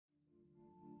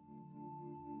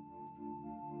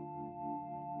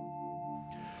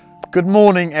Good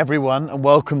morning everyone and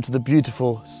welcome to the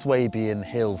beautiful Swabian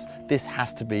Hills. This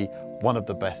has to be one of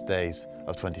the best days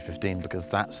of 2015 because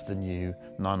that's the new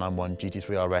 991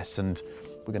 GT3 RS and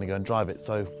we're going to go and drive it.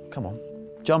 So come on,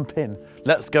 jump in.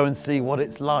 Let's go and see what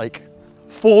it's like.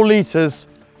 4 litres,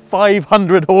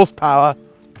 500 horsepower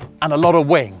and a lot of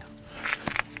wing.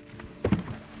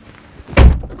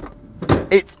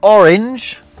 It's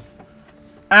orange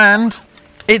and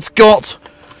it's got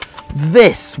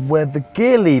this where the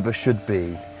gear lever should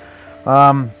be.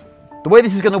 The way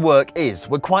this is going to work is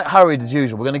we're quite hurried as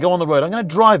usual. We're going to go on the road. I'm going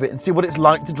to drive it and see what it's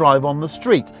like to drive on the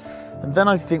street. And then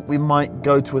I think we might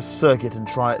go to a circuit and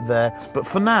try it there. But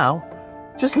for now,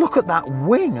 just look at that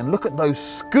wing and look at those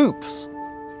scoops.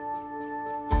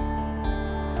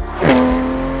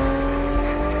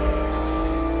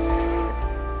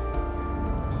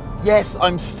 Yes,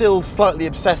 I'm still slightly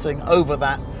obsessing over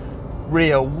that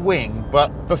rear wing, but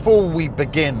before we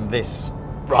begin this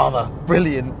rather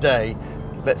brilliant day,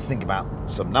 let's think about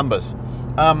some numbers.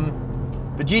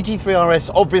 The GT3 RS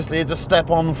obviously is a step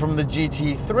on from the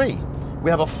GT3. We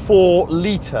have a 4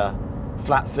 litre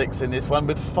flat six in this one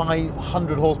with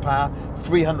 500 horsepower,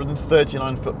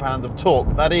 339 foot-pounds of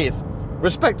torque. That is,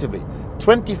 respectively,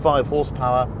 25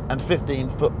 horsepower and 15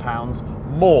 foot-pounds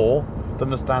more than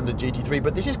the standard GT3,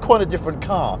 but this is quite a different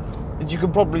car. As you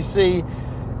can probably see,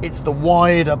 it's the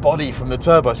wider body from the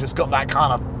turbo, so it's got that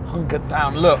kind of hunkered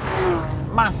down look.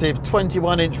 Massive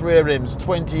 21-inch rear rims,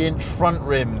 20-inch front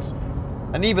rims,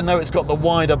 and even though it's got the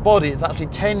wider body, it's actually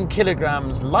 10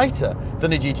 kilograms lighter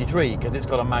than a GT3 because it's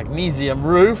got a magnesium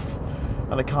roof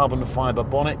and a carbon fibre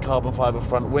bonnet, carbon fibre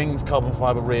front wings, carbon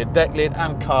fibre rear deck lid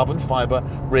and carbon fibre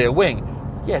rear wing.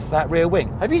 Yes, that rear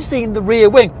wing. Have you seen the rear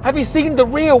wing? Have you seen the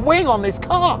rear wing on this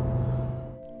car?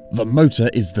 The motor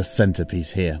is the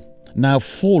centrepiece here. Now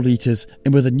 4 litres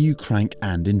and with a new crank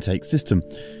and intake system.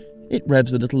 It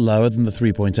revs a little lower than the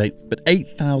 3.8, but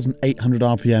 8,800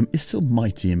 RPM is still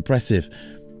mighty impressive.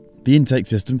 The intake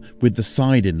system with the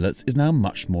side inlets is now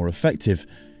much more effective.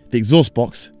 The exhaust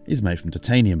box is made from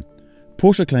titanium.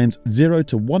 Porsche claims 0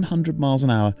 to 100 miles an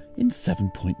hour in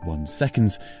 7.1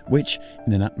 seconds, which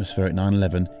in an atmospheric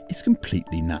 911 is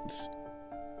completely nuts.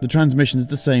 The transmission is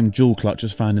the same dual clutch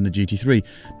as found in the GT3,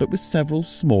 but with several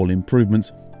small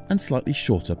improvements and slightly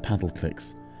shorter paddle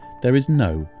clicks. There is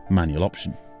no manual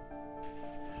option.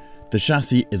 The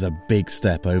chassis is a big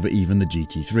step over even the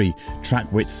GT3. Track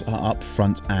widths are up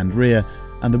front and rear,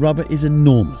 and the rubber is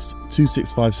enormous,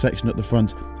 265 section at the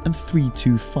front and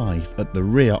 325 at the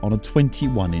rear on a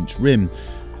 21-inch rim.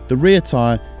 The rear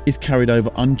tyre is carried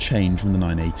over unchanged from the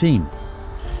 918.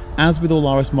 As with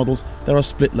all RS models, there are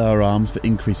split lower arms for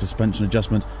increased suspension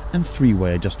adjustment and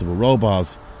 3-way adjustable roll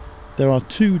bars. There are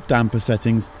 2 damper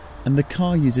settings and the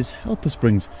car uses helper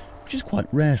springs, which is quite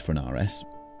rare for an RS.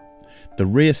 The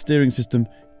rear steering system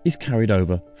is carried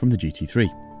over from the GT3.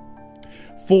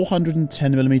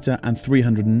 410mm and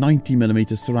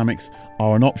 390mm ceramics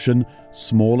are an option,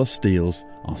 smaller steels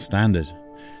are standard.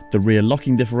 The rear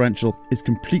locking differential is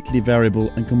completely variable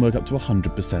and can work up to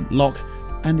 100% lock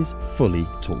and is fully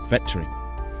torque vectoring.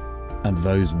 And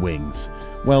those wings,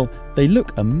 well, they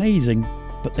look amazing,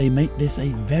 but they make this a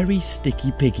very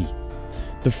sticky piggy.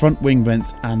 The front wing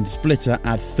vents and splitter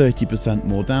add 30%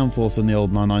 more downforce than the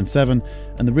old 997,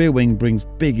 and the rear wing brings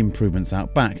big improvements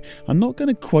out back. I'm not going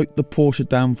to quote the Porsche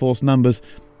downforce numbers,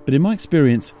 but in my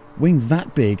experience, wings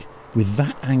that big with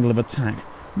that angle of attack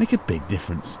make a big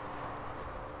difference.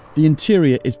 The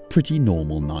interior is pretty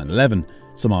normal 911,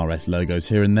 some RS logos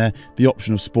here and there, the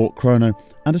option of Sport Chrono,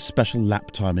 and a special lap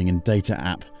timing and data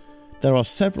app. There are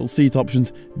several seat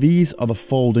options. These are the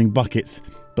folding buckets,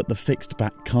 but the fixed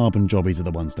back carbon jobbies are the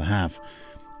ones to have.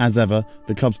 As ever,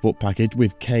 the Club Sport package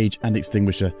with cage and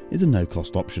extinguisher is a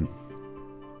no-cost option.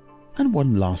 And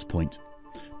one last point.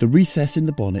 The recess in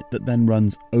the bonnet that then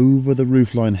runs over the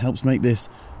roofline helps make this,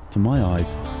 to my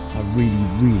eyes, a really,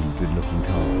 really good-looking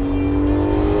car.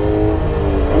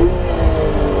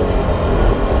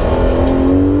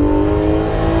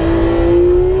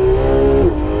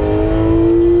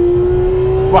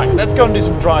 Right, let's go and do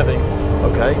some driving.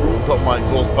 Okay, I've got my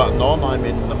exhaust button on, I'm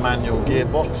in the manual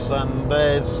gearbox and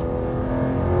there's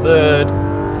 3rd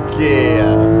gear,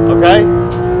 okay?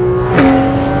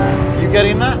 You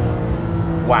getting that?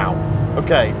 Wow,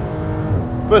 okay.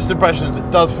 First impressions, it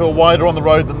does feel wider on the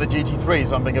road than the GT3,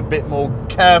 so I'm being a bit more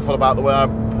careful about the way I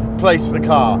place the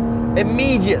car.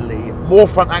 Immediately, more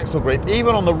front axle grip.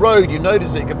 Even on the road, you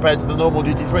notice it compared to the normal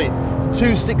GT3. It's a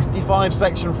 265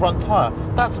 section front tyre.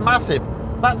 That's massive.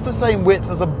 That's the same width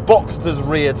as a Boxster's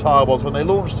rear tyre was when they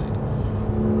launched it.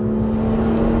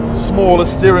 smaller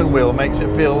steering wheel makes it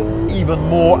feel even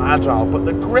more agile, but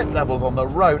the grip levels on the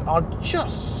road are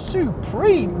just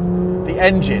supreme. The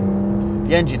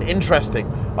engine, interesting,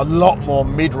 a lot more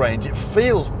mid-range. It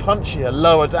feels punchier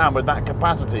lower down with that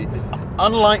capacity.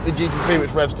 Unlike the GT3,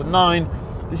 which revs to 9,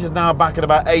 this is now back at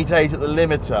about 8.8 at the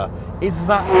limiter. Is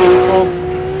that because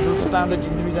the standard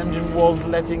GT3's engine was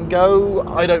letting go?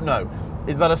 I don't know.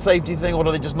 Is that a safety thing, or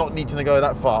do they just not need to go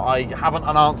that far? I haven't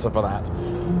an answer for that.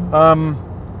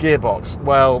 Gearbox,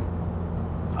 well,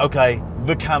 okay,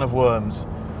 the can of worms.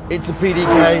 It's a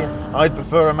PDK, I'd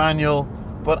prefer a manual,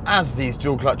 but as these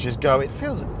dual clutches go, it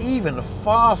feels even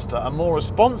faster and more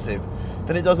responsive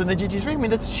than it does in the GT3. I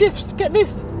mean, the shifts, get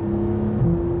this.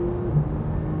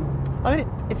 I mean,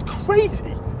 it's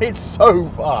crazy. It's so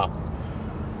fast.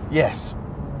 Yes,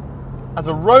 as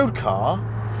a road car,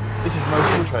 this is most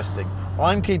interesting.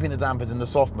 I'm keeping the dampers in the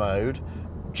soft mode.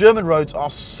 German roads are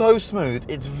so smooth,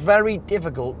 it's very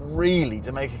difficult really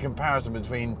to make a comparison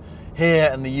between here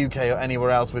and the UK or anywhere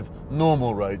else with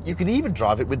normal roads. You can even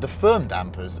drive it with the firm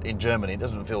dampers in Germany. It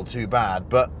doesn't feel too bad,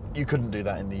 but you couldn't do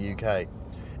that in the UK.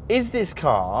 Is this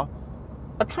car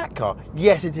a track car?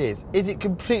 Yes, it is. Is it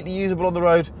completely usable on the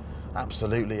road?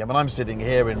 Absolutely. I mean, I'm sitting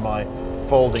here in my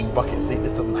folding bucket seat.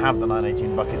 This doesn't have the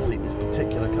 918 bucket seat, this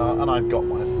particular car, and I've got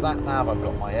my sat nav, I've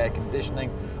got my air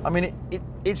conditioning. I mean,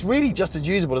 it's really just as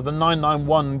usable as the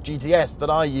 991 GTS that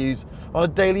I use on a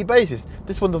daily basis.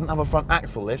 This one doesn't have a front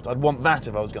axle lift. I'd want that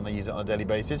if I was going to use it on a daily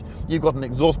basis. You've got an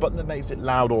exhaust button that makes it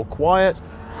loud or quiet.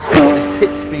 This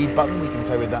pitch speed button, we can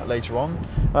play with that later on.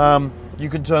 You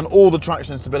can turn all the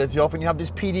traction and stability off, and you have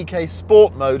this PDK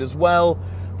Sport mode as well,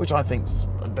 which I think's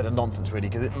a bit of nonsense really,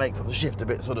 because it makes the shift a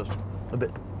bit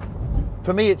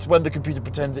for me, it's when the computer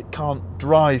pretends it can't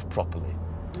drive properly.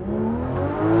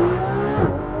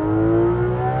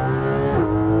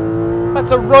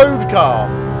 That's a road car.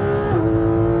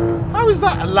 How is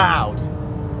that allowed?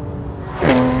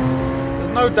 There's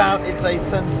no doubt it's a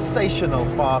sensational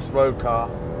fast road car.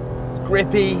 It's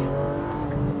grippy,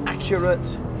 it's accurate,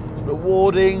 it's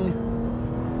rewarding,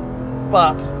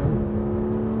 but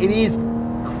it is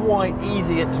quite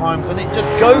easy at times, and it just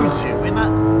goes you in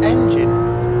that engine.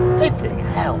 Flipping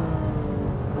hell.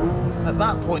 And at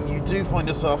that point you do find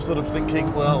yourself sort of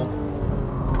thinking, well,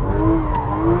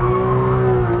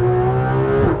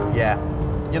 yeah,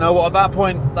 you know what, at that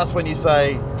point, that's when you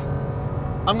say,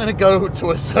 I'm going to go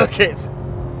to a circuit.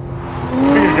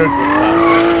 I'm going to go to a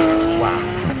track. Wow,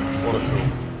 what a tool.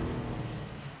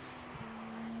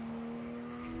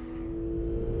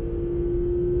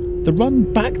 The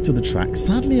run back to the track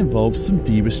sadly involves some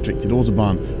de-restricted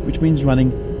autobahn, which means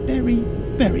running very,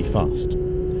 very fast.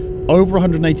 Over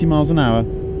 180 miles an hour,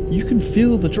 you can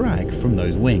feel the drag from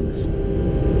those wings.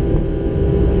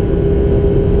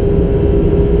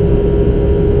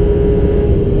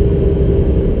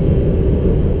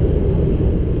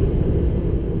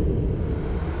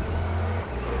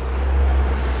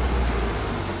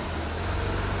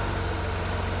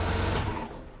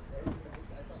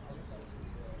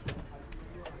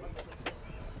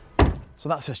 So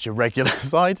that's just your regular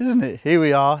side, isn't it? Here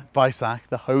we are, Weissach,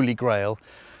 the Holy Grail.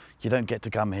 You don't get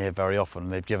to come here very often.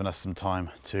 They've given us some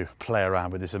time to play around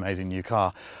with this amazing new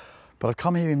car. But I've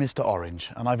come here in Mr.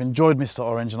 Orange, and I've enjoyed Mr.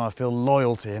 Orange, and I feel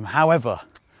loyal to him. However,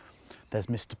 there's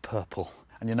Mr. Purple.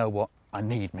 And you know what? I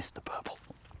need Mr. Purple.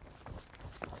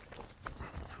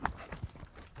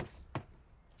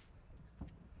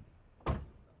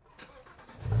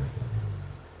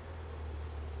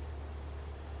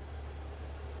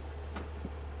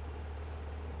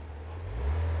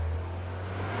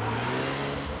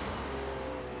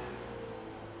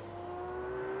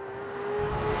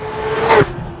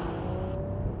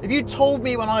 If you told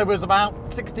me when I was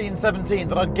about 16, 17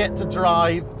 that I'd get to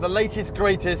drive the latest,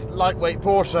 greatest lightweight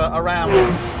Porsche around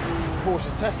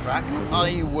Porsche's test track,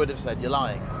 I would have said you're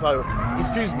lying. So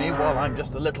excuse me while I'm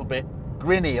just a little bit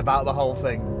grinny about the whole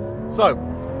thing. So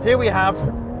here we have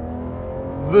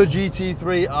the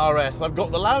GT3 RS. I've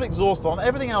got the loud exhaust on,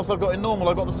 everything else I've got in normal.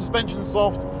 I've got the suspension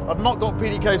soft, I've not got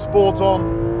PDK Sport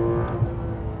on.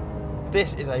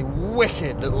 This is a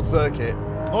wicked little circuit.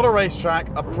 Not a racetrack,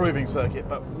 a proving circuit,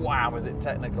 but wow, is it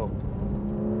technical.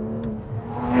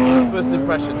 First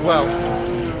impressions, well,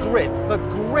 the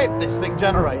grip this thing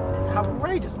generates is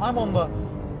outrageous. I'm on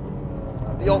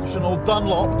the optional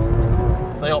Dunlop,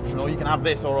 say optional, you can have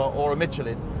this or a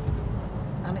Michelin,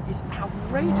 and it is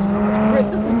outrageous how much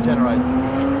grip the thing generates.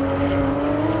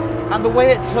 And the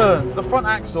way it turns, the front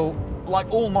axle, like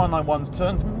all 991s,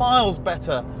 turns miles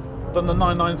better than the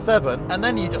 997, and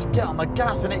then you just get on the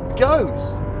gas and it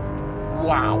goes.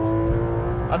 Wow.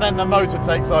 And then the motor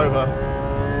takes over.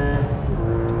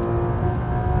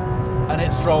 and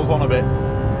it strolls on a bit.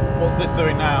 What's this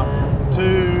doing now?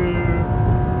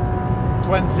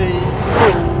 220,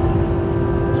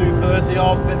 230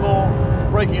 odd, a bit more.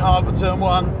 Braking hard for turn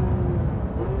 1.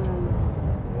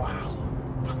 Wow,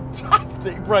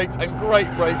 fantastic brakes and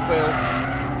great brake feel.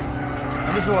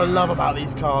 And this is what I love about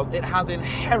these cars. It has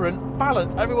inherent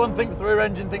balance. Everyone thinks the rear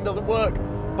engine thing doesn't work,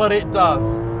 but it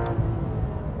does.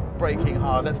 Braking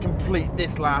hard. Let's complete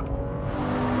this lap.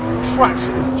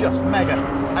 Traction is just mega.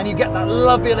 And you get that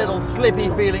lovely little slippy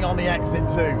feeling on the exit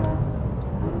too.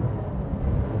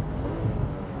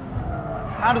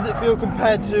 How does it feel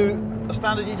compared to a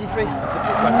standard GT3? That's a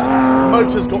difficult question. The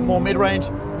motor's got more mid-range,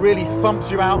 really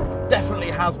thumps you out, definitely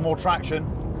has more traction.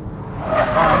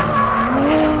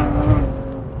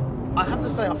 I have to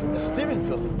say, I think the steering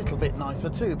feels a little bit nicer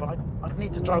too, but I'd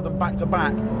need to drive them back to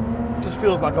back. It just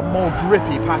feels like a more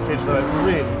grippy package, though. It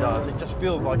really does. It just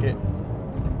feels like it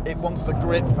wants to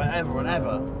grip forever and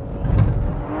ever.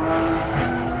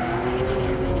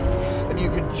 And you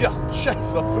can just chase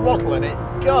the throttle and it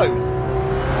goes.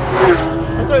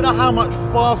 I don't know how much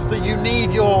faster you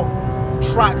need your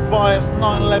track bias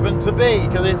 911 to be,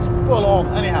 because it's full on.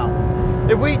 Anyhow,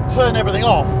 if we turn everything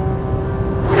off,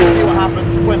 we'll see what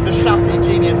happens when the chassis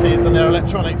geniuses and their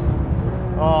electronics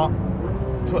are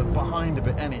put behind a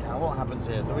bit. Anyhow, what happens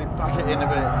here? So we back it in a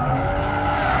bit.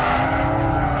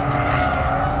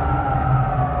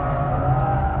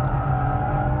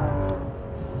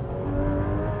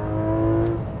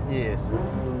 Yes.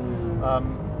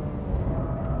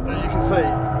 As you can see,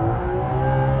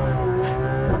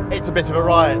 it's a bit of a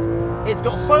riot. It's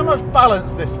got so much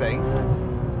balance, this thing,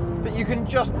 that you can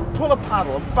just pull a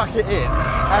paddle and back it in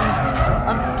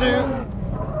and do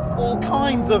all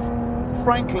kinds of,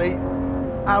 frankly,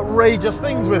 outrageous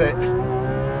things with it.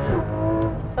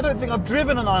 I don't think I've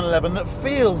driven a 911 that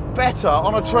feels better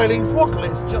on a trailing throttle.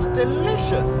 It's just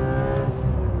delicious.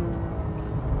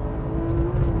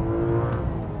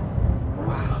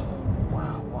 Wow,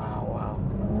 wow, wow, wow.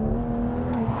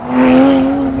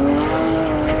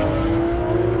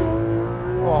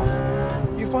 Oh,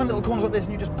 you find little corners like this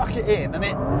and you just back it in and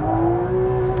it...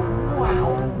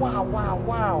 Wow, wow, wow,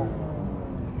 wow.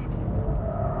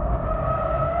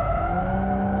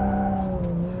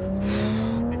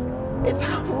 It's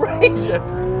outrageous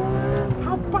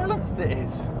how balanced it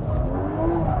is.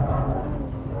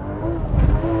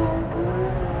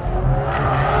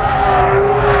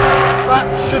 That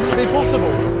shouldn't be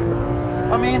possible.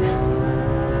 I mean,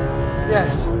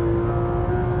 yes.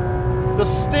 The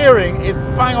steering is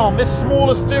bang on. This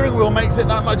smaller steering wheel makes it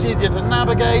that much easier to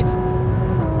navigate.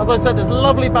 As I said, there's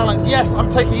lovely balance. Yes, I'm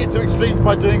taking it to extremes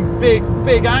by doing big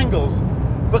angles.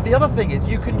 But the other thing is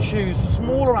you can choose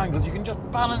smaller angles. You can just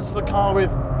balance the car with,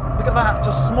 look at that,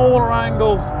 just smaller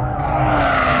angles.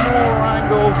 Smaller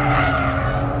angles.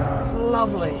 It's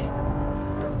lovely.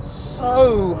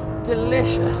 So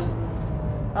delicious.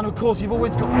 And of course, you've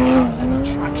always got level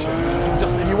traction. You can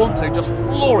just, if you want to, just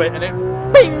floor it and it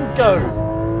bing goes.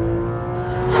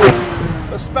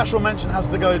 A special mention has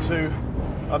to go to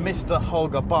Mr.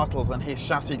 Holger Bartels and his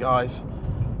chassis guys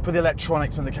for the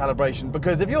electronics and the calibration,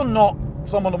 because if you're not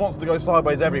someone that wants to go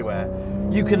sideways everywhere,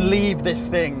 you can leave this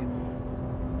thing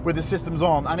with the systems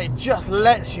on and it just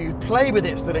lets you play with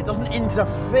it so that it doesn't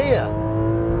interfere.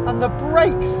 And the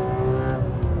brakes,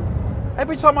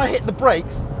 every time I hit the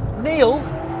brakes, Neil,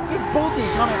 his body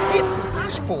kind of hits the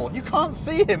dashboard. You can't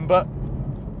see him, but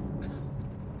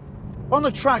on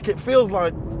the track it feels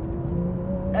like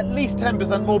at least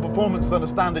 10% more performance than a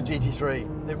standard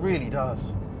GT3. It really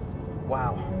does.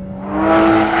 Wow.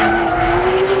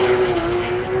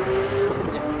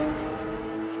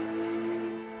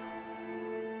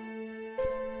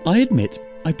 I admit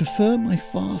I prefer my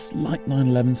fast light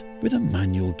 911s with a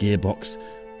manual gearbox,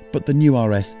 but the new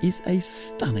RS is a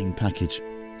stunning package.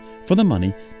 For the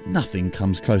money, nothing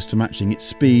comes close to matching its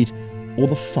speed or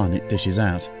the fun it dishes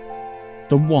out.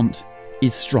 The want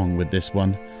is strong with this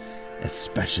one,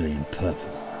 especially in purple.